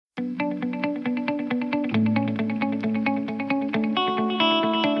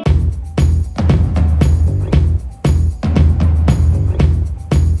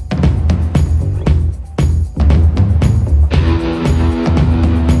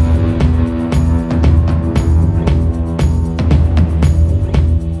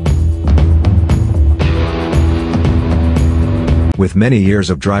With many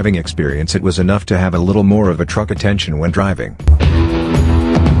years of driving experience, it was enough to have a little more of a truck attention when driving.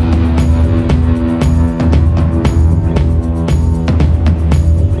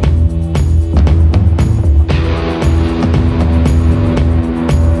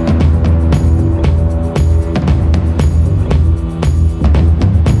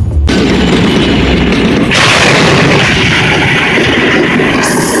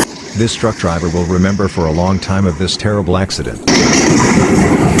 This truck driver will remember for a long time of this terrible accident.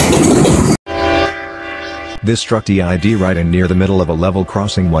 This struck did right in near the middle of a level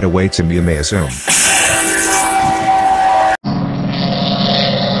crossing. What awaits him, you may assume.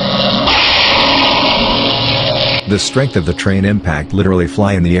 The strength of the train impact literally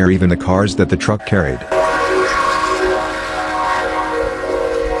fly in the air even the cars that the truck carried.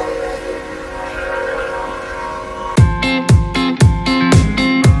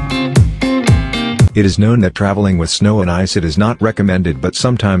 It is known that traveling with snow and ice, it is not recommended, but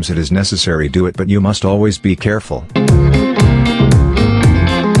sometimes it is necessary. Do it, but you must always be careful.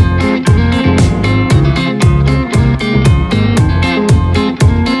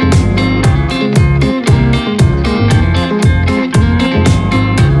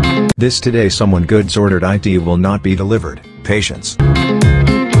 This today someone goods ordered it will not be delivered. Patience.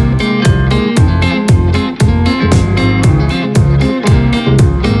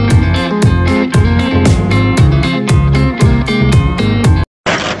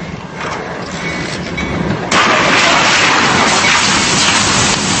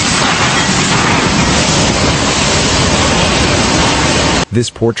 This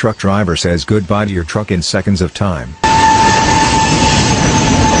poor truck driver says goodbye to your truck in seconds of time.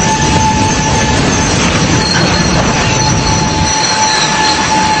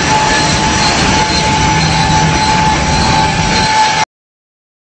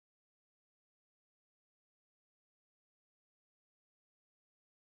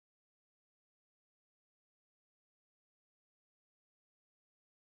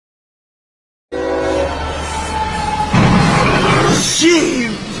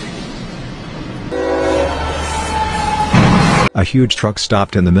 A huge truck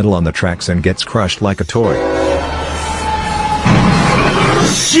stopped in the middle on the tracks and gets crushed like a toy.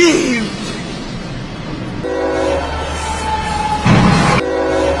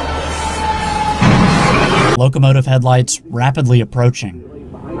 Locomotive headlights rapidly approaching.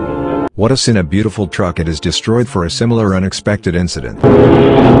 What a sin, a beautiful truck it is destroyed for a similar unexpected incident.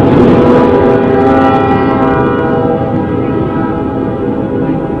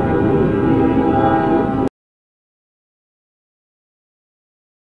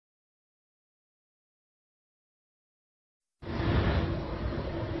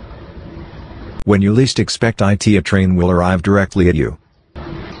 When you least expect it, a train will arrive directly at you.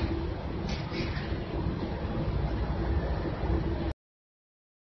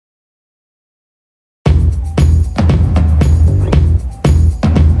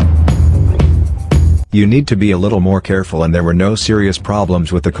 You need to be a little more careful, and there were no serious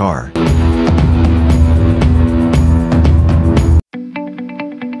problems with the car.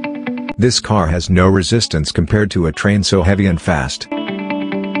 This car has no resistance compared to a train so heavy and fast.